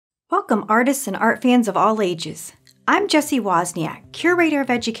Welcome artists and art fans of all ages. I'm Jessie Wozniak, Curator of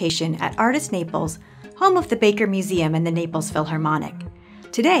Education at Artis Naples, home of the Baker Museum and the Naples Philharmonic.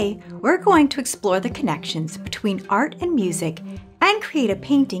 Today, we're going to explore the connections between art and music and create a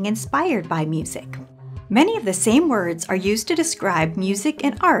painting inspired by music. Many of the same words are used to describe music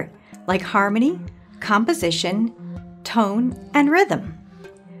and art, like harmony, composition, tone, and rhythm.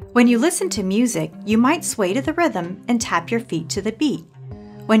 When you listen to music, you might sway to the rhythm and tap your feet to the beat.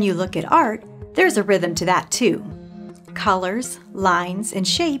 When you look at art, there's a rhythm to that too. Colors, lines, and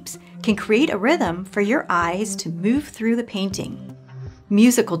shapes can create a rhythm for your eyes to move through the painting.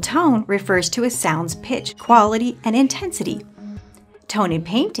 Musical tone refers to a sound's pitch, quality, and intensity. Tone in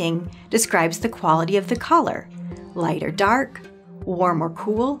painting describes the quality of the color, light or dark, warm or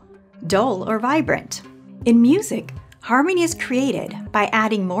cool, dull or vibrant. In music, harmony is created by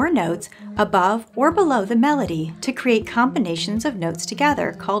adding more notes above or below the melody to create combinations of notes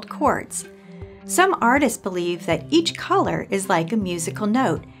together called chords. Some artists believe that each color is like a musical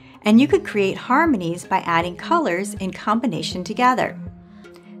note, and you could create harmonies by adding colors in combination together.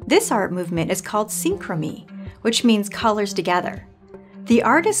 This art movement is called Synchromy, which means colors together. The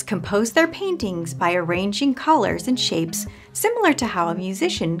artists compose their paintings by arranging colors and shapes similar to how a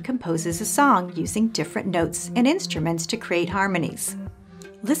musician composes a song using different notes and instruments to create harmonies.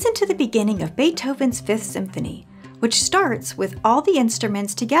 Listen to the beginning of Beethoven's Fifth Symphony, which starts with all the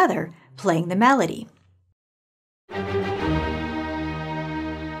instruments together playing the melody.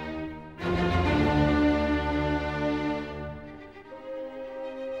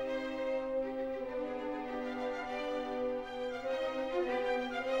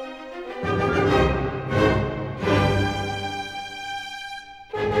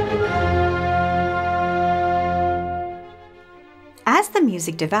 As the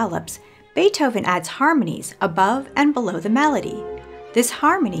music develops, Beethoven adds harmonies above and below the melody. This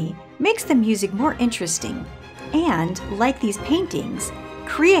harmony makes the music more interesting and, like these paintings,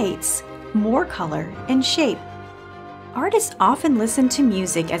 creates more color and shape. Artists often listen to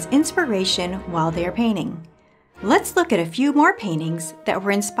music as inspiration while they are painting. Let's look at a few more paintings that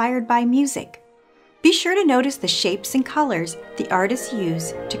were inspired by music. Be sure to notice the shapes and colors the artists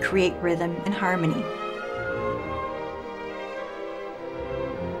use to create rhythm and harmony.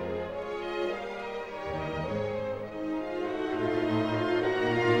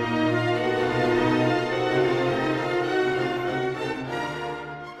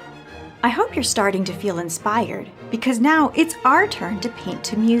 I hope you're starting to feel inspired because now it's our turn to paint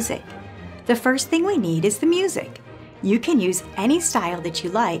to music. The first thing we need is the music. You can use any style that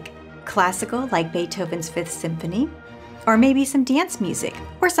you like, classical like Beethoven's Fifth Symphony, or maybe some dance music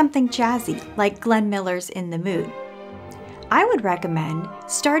or something jazzy like Glenn Miller's In the Mood. I would recommend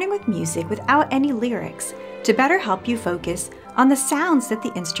starting with music without any lyrics to better help you focus on the sounds that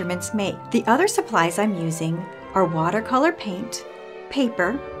the instruments make. The other supplies I'm using are watercolor paint,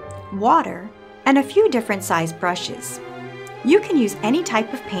 paper, water, and a few different size brushes. You can use any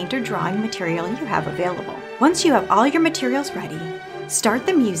type of paint or drawing material you have available. Once you have all your materials ready, start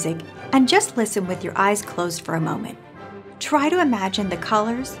the music and just listen with your eyes closed for a moment. Try to imagine the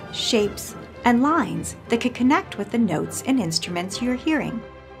colors, shapes, and lines that could connect with the notes and instruments you're hearing.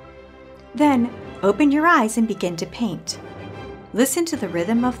 Then, open your eyes and begin to paint. Listen to the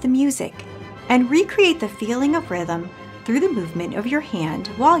rhythm of the music and recreate the feeling of rhythm through the movement of your hand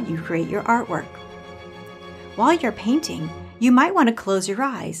while you create your artwork. While you're painting, you might want to close your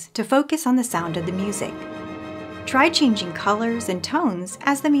eyes to focus on the sound of the music. Try changing colors and tones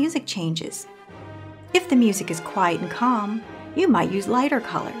as the music changes. If the music is quiet and calm, you might use lighter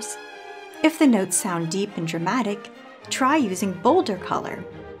colors. If the notes sound deep and dramatic, try using bolder color.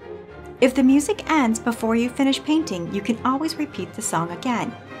 If the music ends before you finish painting, you can always repeat the song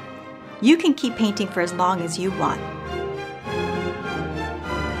again. You can keep painting for as long as you want.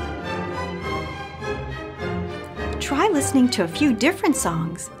 Try listening to a few different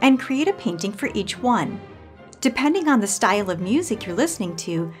songs and create a painting for each one. Depending on the style of music you're listening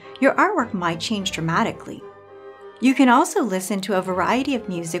to, your artwork might change dramatically. You can also listen to a variety of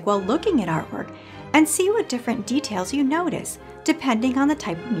music while looking at artwork and see what different details you notice, depending on the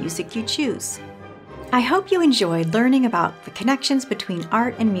type of music you choose. I hope you enjoyed learning about the connections between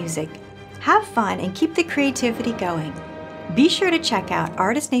art and music. Have fun and keep the creativity going. Be sure to check out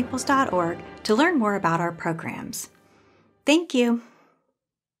artisnaples.org to learn more about our programs. Thank you.